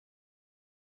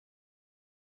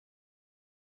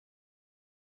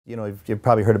You know, you've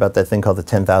probably heard about that thing called the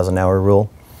 10,000-hour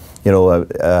rule.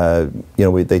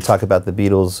 They talk about the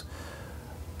Beatles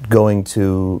going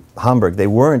to Hamburg. They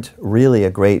weren't really a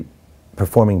great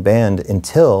performing band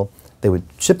until they would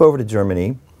ship over to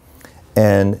Germany,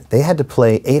 and they had to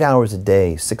play 8 hours a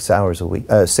day, 6 hours a week,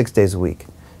 6 days a week.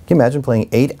 Can you imagine playing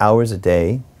 8 hours a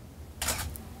day,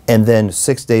 and then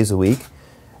 6 days a week?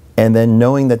 And then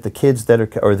knowing that the kids that are,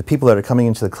 or the people that are coming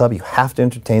into the club, you have to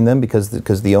entertain them because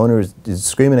the owner is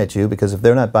screaming at you, because if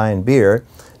they're not buying beer,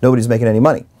 nobody's making any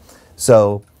money.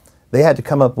 So they had to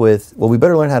come up with, well, we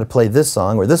better learn how to play this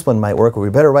song, or this one might work, or we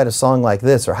better write a song like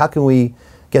this, or how can we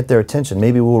get their attention?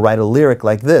 Maybe we'll write a lyric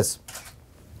like this.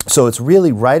 So it's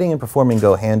really writing and performing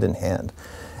go hand in hand.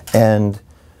 And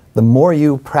the more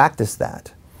you practice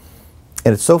that,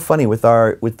 and it's so funny with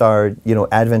our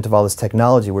advent of all this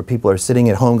technology, where people are sitting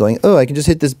at home going, oh, I can just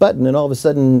hit this button and all of a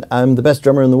sudden I'm the best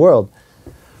drummer in the world.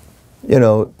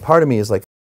 Part of me is like,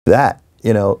 that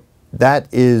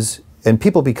is, and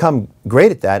people become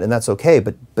great at that, and that's okay,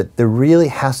 but there really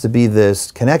has to be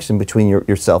this connection between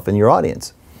yourself and your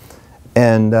audience.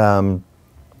 And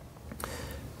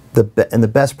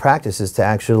the best practice is to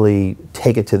actually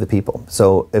take it to the people.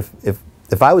 So if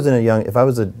I was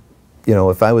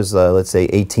let's say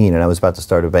 18 and I was about to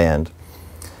start a band,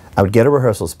 I would get a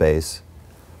rehearsal space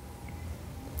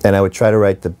and I would try to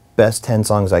write the best 10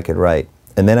 songs I could write.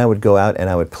 And then I would go out and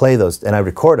I would play those, and I'd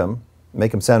record them,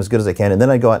 make them sound as good as I can, and then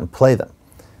I'd go out and play them.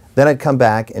 Then I'd come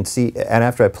back and see, and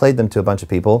after I played them to a bunch of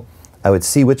people, I would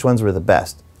see which ones were the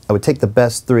best. I would take the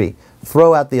best 3,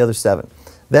 throw out the other 7.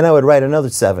 Then I would write another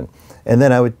 7, and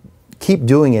then I would keep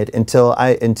doing it until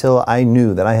I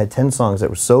knew that I had 10 songs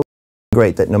that were so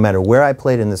great that no matter where I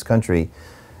played in this country,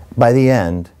 by the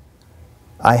end,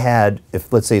 I had,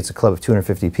 if let's say it's a club of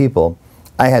 250 people,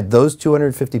 I had those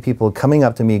 250 people coming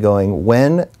up to me going,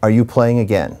 when are you playing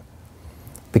again?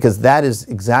 Because that is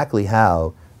exactly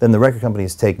how then the record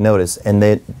companies take notice, and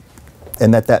that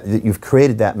you've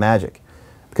created that magic.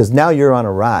 Because now you're on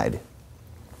a ride,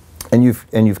 and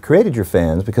you've created your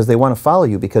fans because they want to follow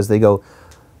you, because they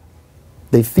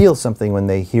feel something when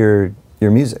they hear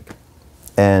your music.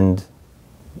 And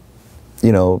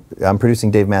I'm producing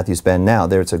Dave Matthews Band now.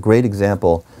 It's a great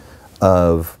example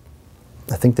of,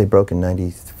 I think they broke in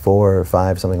 94 or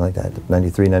 5, something like that,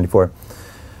 93, 94.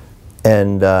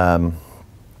 And so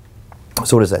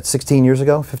what is that, 16 years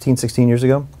ago, 15, 16 years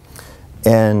ago?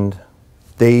 And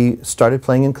they started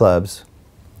playing in clubs,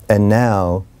 and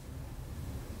now,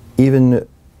 even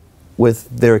with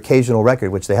their occasional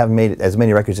record, which they haven't made as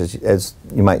many records as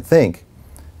you might think,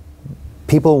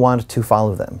 people want to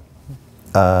follow them.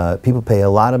 People pay a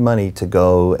lot of money to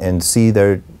go and see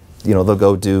their,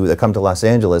 they'll come to Los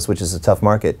Angeles, which is a tough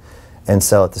market, and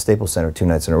sell at the Staples Center 2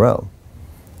 nights in a row.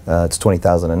 It's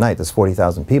 20,000 a night, that's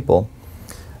 40,000 people.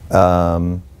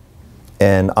 And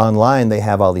online they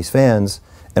have all these fans,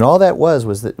 and all that was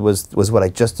what I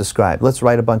just described. Let's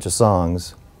write a bunch of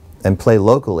songs and play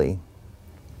locally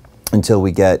until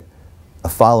we get a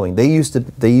following. They used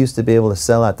to be able to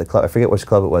sell out the club. I forget which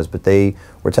club it was, but they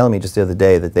were telling me just the other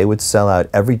day that they would sell out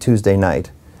every Tuesday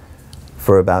night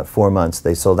for about 4 months.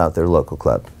 They sold out their local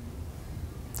club.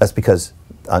 That's because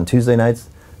on Tuesday nights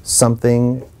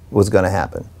something was going to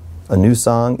happen. A new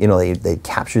song, they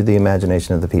captured the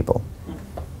imagination of the people.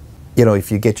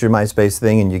 If you get your MySpace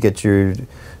thing and you get your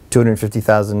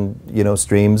 250,000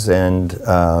 streams, and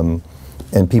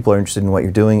people are interested in what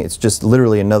you're doing, it's just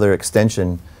literally another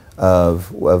extension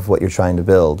of what you're trying to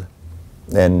build.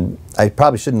 And I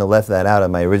probably shouldn't have left that out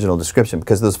of my original description,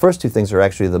 because those first 2 things are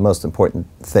actually the most important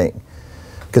thing.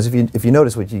 Because if you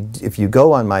notice, if you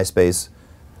go on MySpace,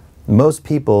 most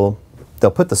people, they'll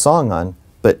put the song on,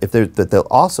 but they'll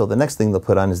also, the next thing they'll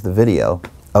put on is the video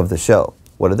of the show.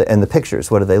 And the pictures,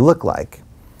 what do they look like?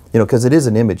 Because it is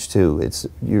an image too.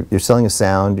 You're selling a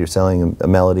sound, you're selling a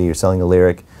melody, you're selling a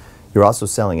lyric, you're also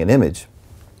selling an image.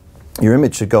 Your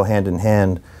image should go hand in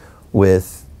hand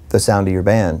with the sound of your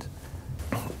band.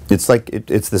 It's like,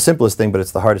 it's the simplest thing, but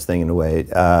it's the hardest thing in a way.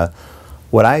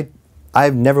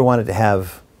 I've never wanted to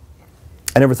have,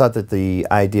 I never thought that the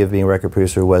idea of being a record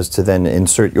producer was to then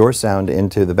insert your sound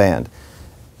into the band.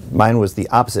 Mine was the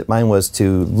opposite. Mine was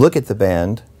to look at the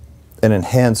band and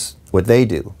enhance what they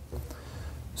do.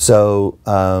 So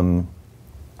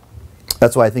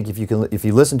that's why I think if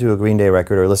you listen to a Green Day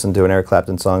record, or listen to an Eric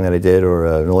Clapton song that I did, or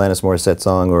an Alanis Morissette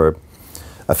song, or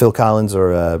a Phil Collins,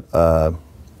 or a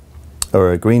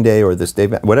Green Day, or this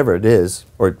Dave, whatever it is,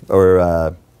 or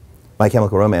My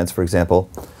Chemical Romance, for example,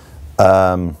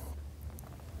 what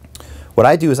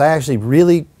I do is I actually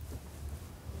really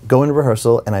go into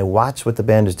rehearsal and I watch what the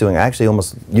band is doing. I actually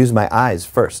almost use my eyes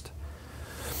first.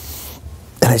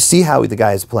 And I see how the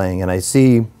guy is playing, and I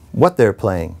see what they're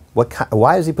playing.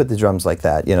 Why does he put the drums like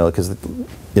that? You know, because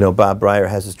Bob Breyer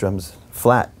has his drums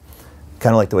flat,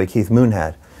 kind of like the way Keith Moon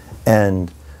had,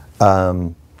 and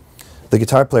the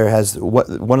guitar player has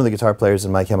one of the guitar players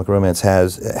in My Chemical Romance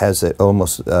has a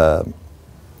almost.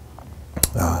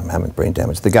 I'm having brain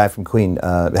damage. The guy from Queen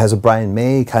has a Brian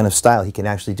May kind of style. He can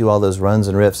actually do all those runs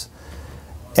and riffs,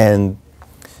 and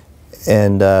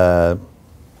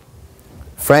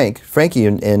Frankie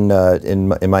in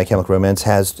My Chemical Romance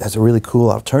has a really cool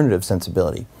alternative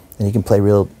sensibility, and he can play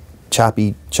real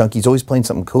choppy, chunky. He's always playing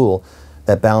something cool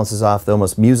that balances off the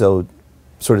almost muso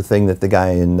sort of thing that the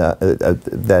guy in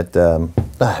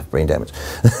brain damage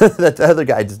that the other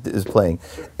guy is playing.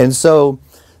 And so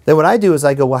then what I do is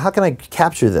I go, well, how can I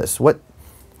capture this? What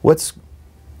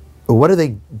do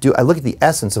they do? I look at the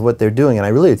essence of what they're doing, and I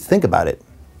really think about it.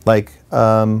 Like,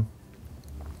 how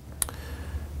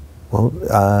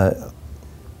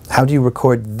do you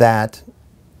record that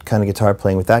kind of guitar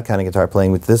playing with that kind of guitar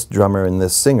playing with this drummer and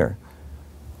this singer?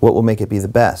 What will make it be the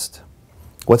best?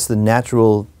 What's the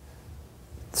natural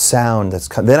sound that's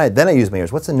then I use my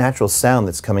ears. What's the natural sound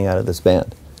that's coming out of this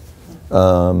band?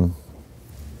 And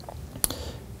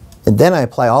then I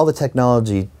apply all the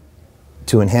technology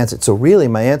to enhance it. So really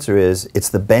my answer is, it's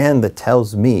the band that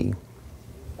tells me.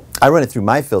 I run it through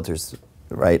my filters,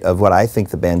 right, of what I think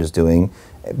the band is doing,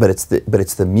 but it's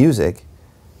the music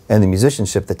and the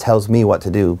musicianship that tells me what to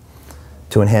do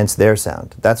to enhance their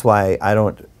sound. That's why I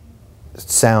don't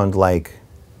sound like,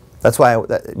 that's why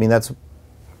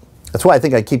that's why I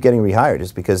think I keep getting rehired,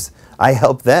 is because I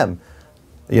help them.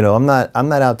 You know, I'm not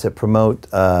out to promote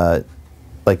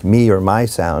like me or my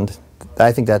sound.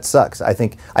 I think that sucks. I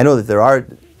know that there are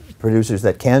producers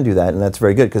that can do that, and that's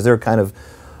very good, because they're kind of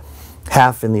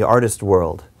half in the artist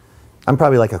world. I'm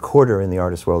probably like a quarter in the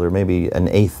artist world, or maybe an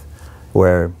eighth,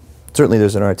 where certainly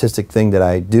there's an artistic thing that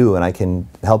I do, and I can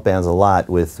help bands a lot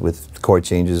with chord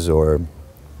changes or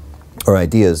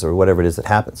ideas or whatever it is that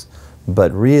happens.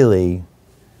 But really,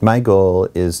 my goal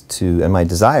is to, and my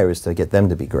desire is to get them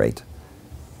to be great.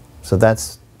 So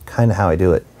that's kind of how I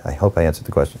do it. I hope I answered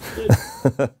the question.